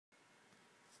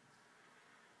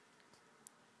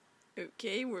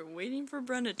Okay, we're waiting for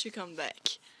Brenna to come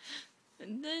back.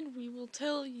 And then we will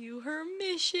tell you her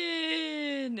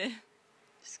mission!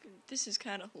 This is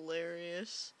kind of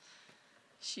hilarious.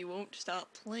 She won't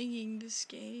stop playing this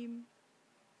game.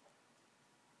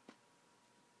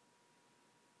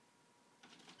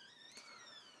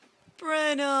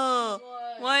 Brenna!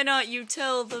 What? Why not you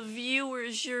tell the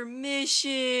viewers your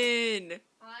mission?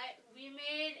 We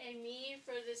made a meme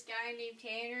for this guy named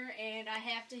Tanner, and I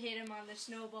have to hit him on the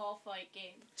Snowball Fight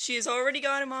game. She has already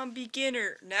got him on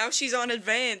beginner. Now she's on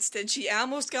advanced, and she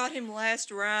almost got him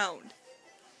last round.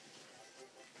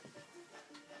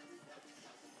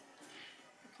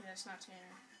 Okay, that's not Tanner.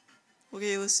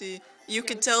 Okay, let's see. You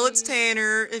can tell it's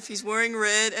Tanner if he's wearing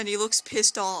red and he looks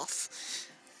pissed off.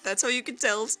 That's how you can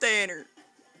tell it's Tanner.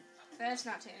 That's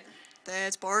not Tanner.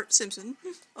 That's Bart Simpson.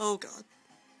 Oh god.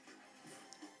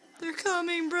 They're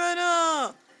coming,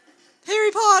 Brenna!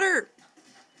 Harry Potter!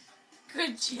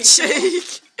 Good job.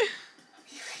 Shake!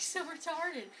 You're so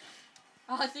retarded.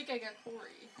 Oh, I think I got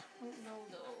Corey. I don't know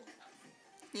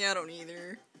though. Yeah, I don't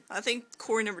either. I think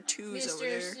Corey number 2 is over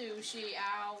there. Mr. Sushi,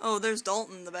 ow. Oh, there's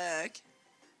Dalton in the back.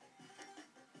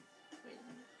 Wait a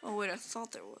minute. Oh wait, I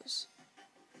thought there was.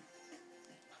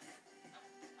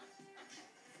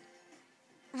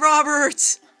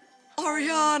 Robert!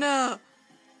 Ariana!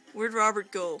 Where'd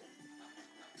Robert go?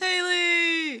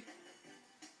 Haley!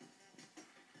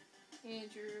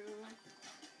 Andrew.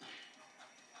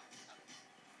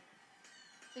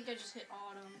 I think I just hit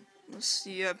Autumn. Let's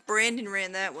see, Brandon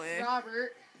ran that way.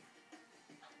 Robert.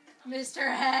 Mr.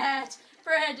 Hat.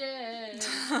 Brandon.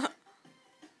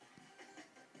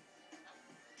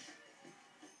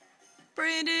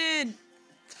 Brandon!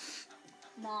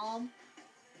 Mom.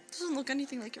 Doesn't look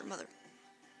anything like your mother.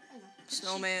 I know.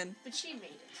 Snowman. But she made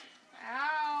it.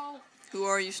 Ow. Who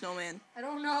are you, Snowman? I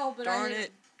don't know, but Darn I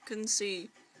it. Couldn't see.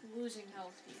 losing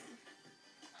health here.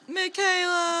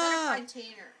 Michaela! Better find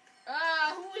Tanner.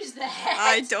 Who is that?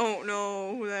 I don't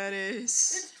know who that is.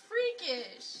 It's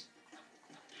freakish.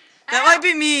 That Ow. might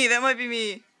be me. That might be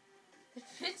me. It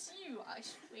fits you, I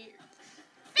swear.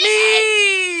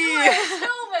 Me! You were a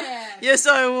snowman! Yes,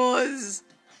 I was.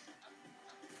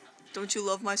 Don't you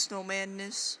love my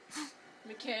snowmanness?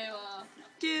 Michaela.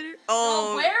 Get her.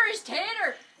 Oh, Oh. where is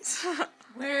Tanner?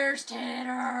 Where's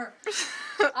Tanner?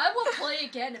 I will play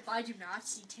again if I do not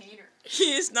see Tanner.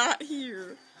 He is not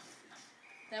here.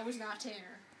 That was not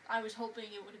Tanner. I was hoping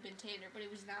it would have been Tanner, but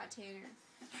it was not Tanner.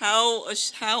 How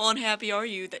unhappy are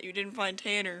you that you didn't find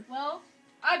Tanner? Well,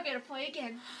 I'm gonna play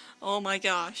again. Oh my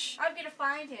gosh. I'm gonna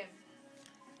find him.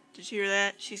 Did you hear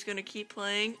that? She's gonna keep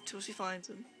playing till she finds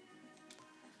him.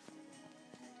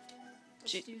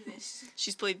 Let's do this.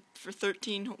 She's played for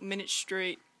 13 minutes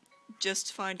straight just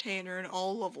to find Tanner in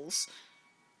all levels.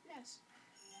 Yes.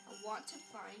 I want to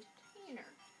find Tanner.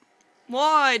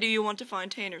 Why do you want to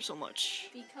find Tanner so much?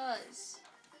 Because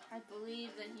I believe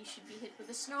that he should be hit with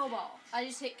a snowball. I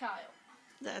just hit Kyle.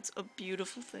 That's a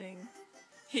beautiful thing.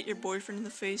 Hit your boyfriend in the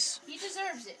face. He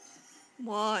deserves it.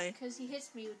 Why? Because he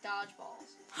hits me with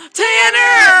dodgeballs.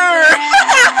 Tanner!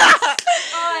 Yes!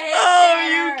 Oh,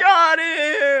 Tanner! you got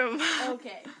him!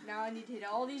 Okay, now I need to hit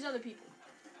all these other people.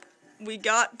 We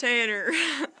got Tanner.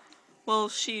 Well,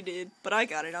 she did, but I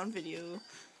got it on video.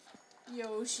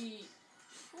 Yoshi,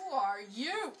 who are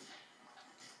you?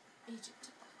 Agent.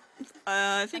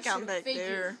 I think I I'm should've back figured.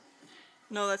 there.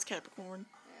 No, that's Capricorn.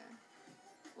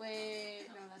 Yeah. Wait,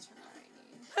 no, that's Hermione.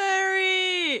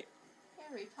 Harry!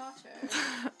 Harry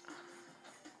Potter.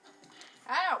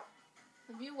 Ow!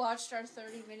 Have you watched our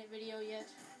 30-minute video yet?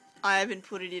 I haven't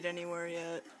put it anywhere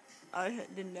yet. I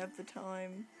didn't have the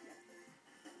time.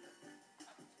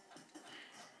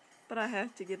 But I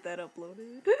have to get that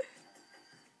uploaded.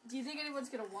 Do you think anyone's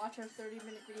gonna watch our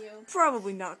 30-minute video?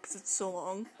 Probably not, because it's so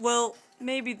long. Well,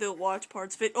 maybe they'll watch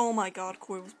parts of it. Oh my god,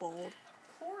 Corey was bald.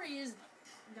 Corey is...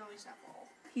 No, he's not bald.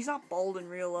 He's not bald in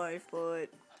real life, but...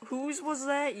 Whose was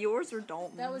that? Yours or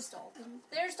Dalton? That was Dalton.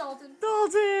 There's Dalton.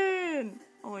 Dalton!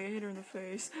 Oh, I hit her in the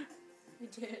face. We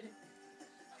did.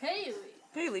 Haley.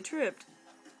 Haley tripped.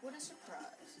 What a surprise.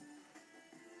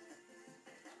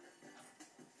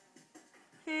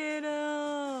 Hit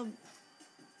him!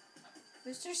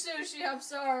 Mr. Sushi, I'm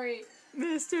sorry.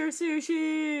 Mr.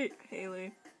 Sushi!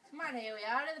 Haley. Come on, Haley,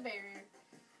 out of the barrier.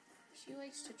 She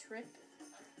likes to trip.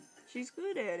 She's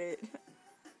good at it.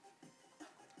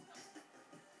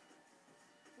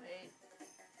 Wait.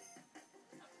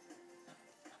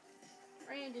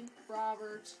 Brandon.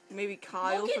 Robert. Maybe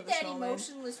Kyle Look for at the that snowman.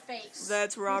 emotionless face.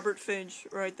 That's Robert Finch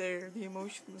right there. The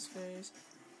emotionless face.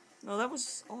 No, that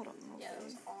was Autumn. Okay. Yeah, that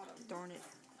was Autumn. Darn it.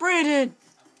 Brandon!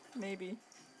 Maybe.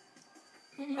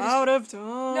 Out of time.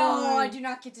 No, I do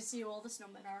not get to see who all the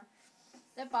snowmen are.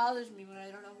 That bothers me when I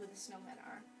don't know who the snowmen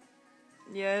are.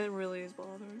 Yeah, it really is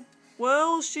bothering.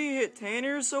 Well, she hit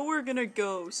Tanner, so we're gonna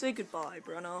go. Say goodbye,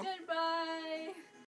 Brenna. Goodbye.